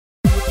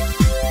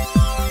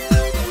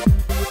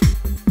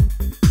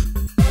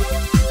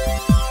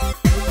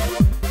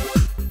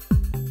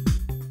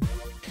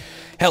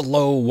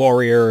Hello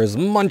warriors,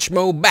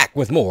 Munchmo back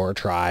with more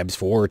Tribes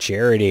for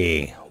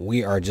Charity.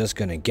 We are just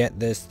going to get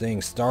this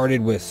thing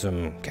started with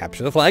some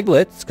Capture the Flag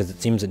Blitz, because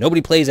it seems that nobody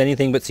plays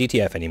anything but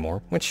CTF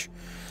anymore, which,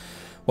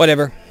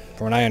 whatever.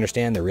 From what I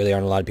understand, there really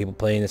aren't a lot of people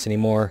playing this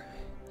anymore.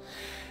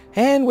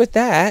 And with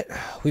that,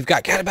 we've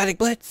got Catabatic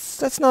Blitz.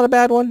 That's not a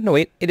bad one. No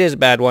wait, it is a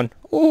bad one.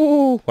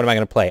 Ooh, what am I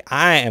going to play?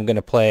 I am going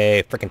to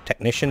play frickin'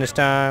 Technician this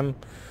time.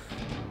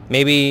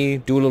 Maybe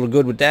do a little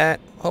good with that,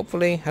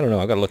 hopefully. I don't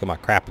know, I've got to look at my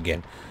crap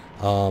again.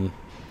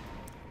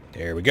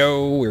 There we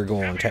go. We're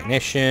going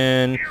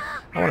Technician.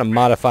 I want to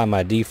modify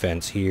my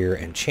defense here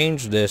and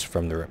change this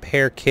from the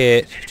repair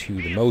kit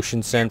to the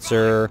motion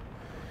sensor.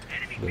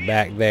 Go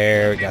back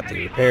there. We got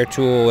the repair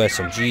tool,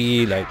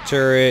 SMG, light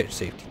turret,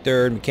 safety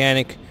third,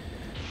 mechanic.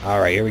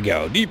 Alright, here we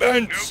go.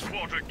 Defense!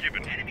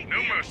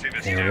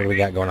 And what do we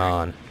got going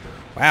on?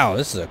 Wow,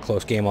 this is a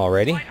close game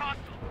already.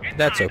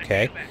 That's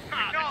okay.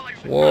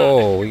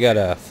 Whoa, we got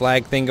a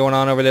flag thing going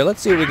on over there.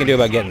 Let's see what we can do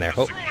about getting there.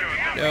 Oh,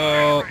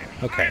 no.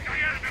 Okay.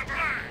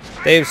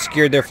 They've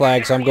secured their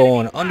flag, so I'm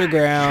going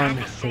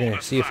underground. We're going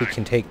to see if we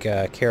can take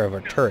care of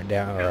our turret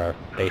down, or our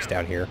base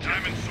down here,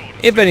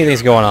 if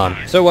anything's going on.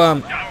 So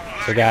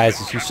guys,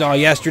 as you saw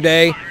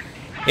yesterday,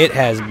 it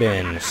has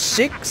been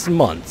 6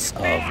 months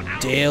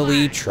of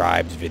daily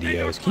Tribes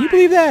videos. Can you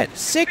believe that?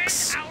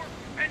 6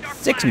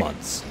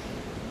 months.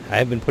 I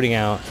have been putting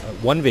out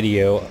one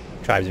video,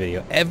 Tribes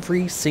video,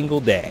 every single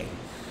day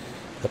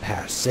the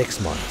past 6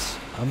 months.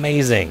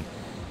 Amazing.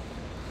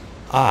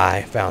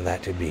 I found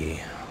that to be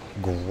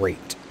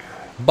great.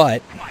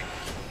 But,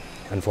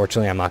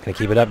 unfortunately, I'm not going to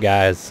keep it up,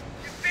 guys.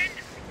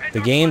 The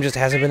game just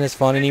hasn't been as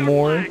fun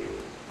anymore.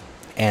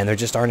 And there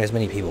just aren't as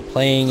many people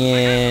playing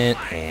it.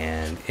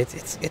 And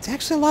it's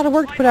actually a lot of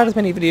work to put out as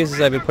many videos as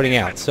I've been putting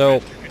out.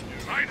 So,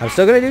 I'm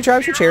still going to do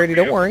Tribes for Charity,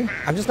 don't worry.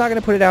 I'm just not going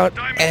to put it out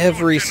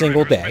every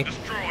single day.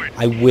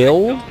 I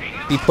will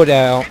put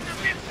out...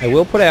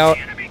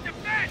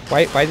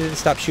 Why did it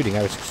stop shooting?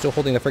 I was still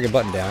holding the friggin'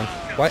 button down.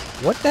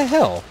 What the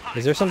hell?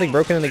 Is there something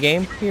broken in the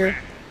game here?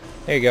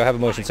 There you go, have a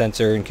motion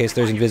sensor in case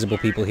there's invisible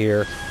people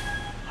here.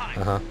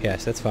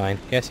 Yes, that's fine.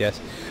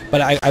 Yes.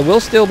 But I will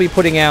still be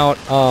putting out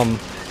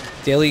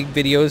daily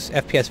videos,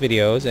 FPS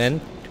videos, and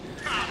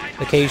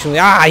occasionally...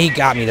 Ah, he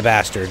got me, the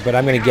bastard. But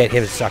I'm going to get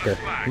him, sucker.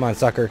 Come on,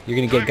 sucker. You're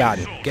going to get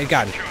gotten. Get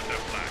gotten.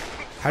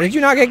 How did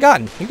you not get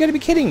gotten? You got to be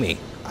kidding me.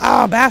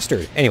 Ah,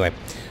 bastard. Anyway,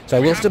 so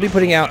I will still be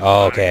putting out...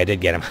 Oh, okay, I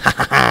did get him.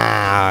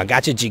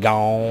 Gotcha,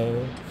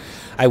 Jigong.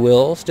 I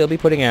will still be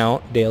putting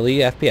out daily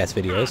FPS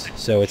videos,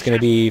 so it's going to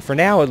be, for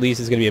now at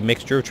least, it's going to be a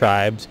mixture of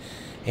Tribes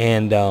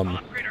and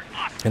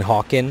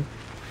Hawken.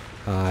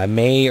 I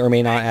may or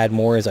may not add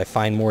more as I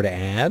find more to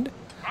add,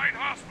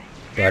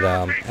 but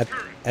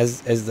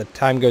as the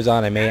time goes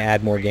on, I may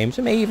add more games.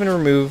 I may even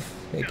remove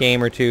a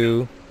game or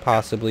two,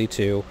 possibly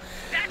two,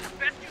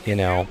 you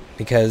know,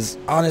 because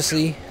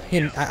honestly,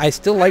 I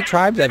still like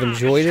Tribes. I've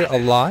enjoyed it a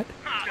lot,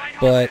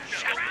 but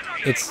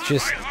it's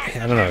just,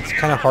 I don't know, it's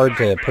kind of hard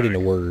to put into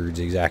words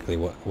exactly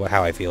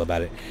how I feel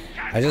about it.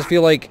 I just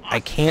feel like I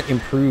can't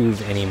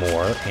improve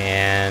anymore,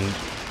 and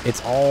it's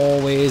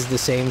always the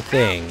same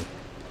thing,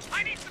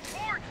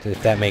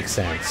 if that makes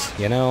sense,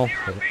 you know?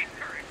 It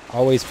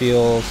always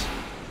feels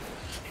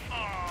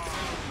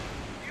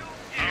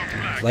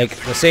like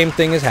the same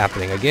thing is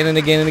happening again and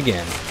again and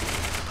again.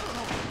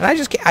 And I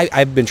just can't,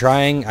 I've been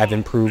trying, I've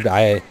improved,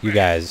 you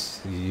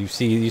guys,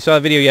 you saw a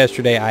video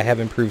yesterday, I have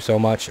improved so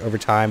much over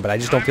time, but I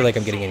just don't feel like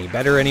I'm getting any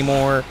better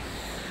anymore,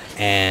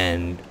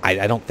 and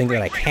I don't think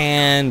that I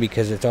can,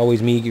 because it's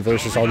always me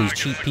versus all these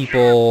cheap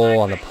people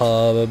on the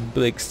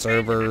public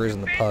servers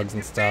and the pugs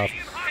and stuff.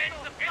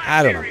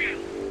 I don't know.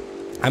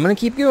 I'm going to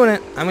keep doing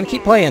it. I'm going to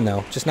keep playing,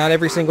 though, just not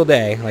every single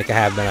day like I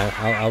have been.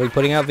 I'll be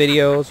putting out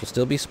videos, we'll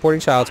still be supporting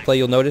Child's Play.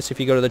 You'll notice if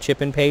you go to the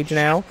chip-in page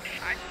now,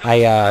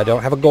 I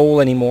don't have a goal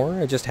anymore.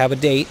 I just have a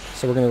date.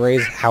 So we're going to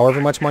raise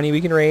however much money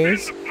we can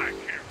raise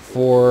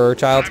for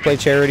Child's Play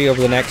charity over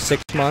the next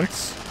 6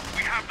 months.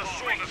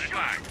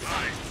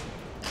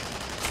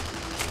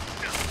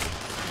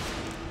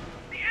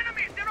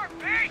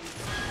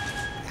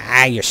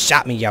 Ah, you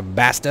shot me, you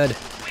bastard.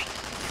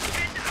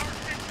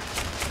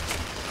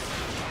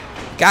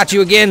 Got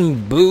you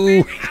again,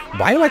 Boo.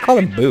 Why do I call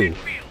him Boo?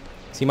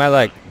 Is he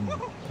my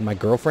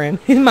girlfriend?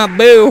 He's my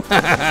Boo.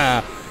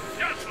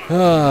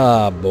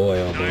 Oh boy,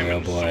 oh boy, oh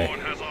boy.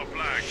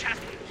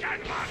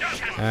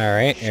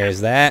 Alright,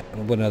 there's that.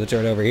 We'll put another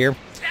turret over here.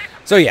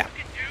 So yeah,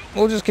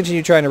 we'll just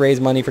continue trying to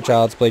raise money for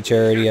Child's Play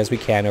charity as we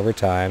can over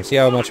time. See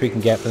how much we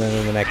can get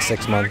in the next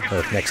 6 months,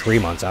 or next 3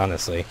 months,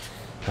 honestly.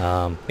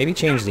 Maybe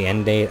change the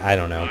end date. I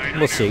don't know.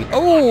 We'll see.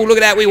 Oh, look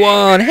at that, we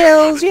won!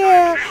 Hells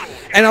yeah!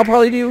 And I'll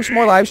probably do some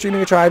more live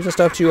streaming of Tribes and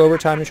stuff too over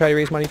time to try to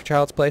raise money for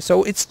Child's Play.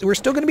 So we're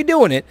still going to be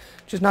doing it,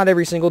 just not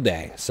every single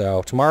day.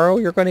 So tomorrow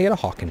you're going to get a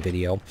Hawken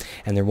video,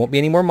 and there won't be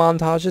any more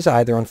montages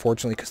either,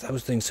 unfortunately, because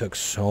those things took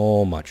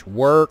so much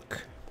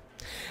work.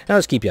 And I'll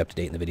just keep you up to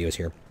date in the videos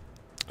here.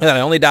 And I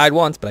only died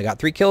once, but I got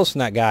 3 kills from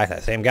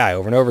that same guy,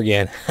 over and over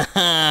again.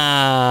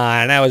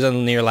 And I was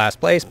in near last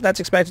place, but that's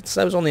expected since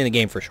I was only in the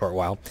game for a short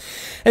while.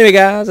 Anyway,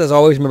 guys, as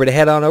always, remember to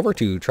head on over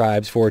to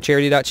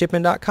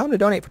tribesforcharity.chipman.com to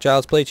donate for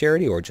Child's Play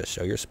charity, or just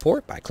show your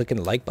support by clicking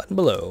the like button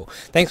below.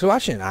 Thanks for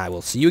watching. I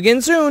will see you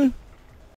again soon.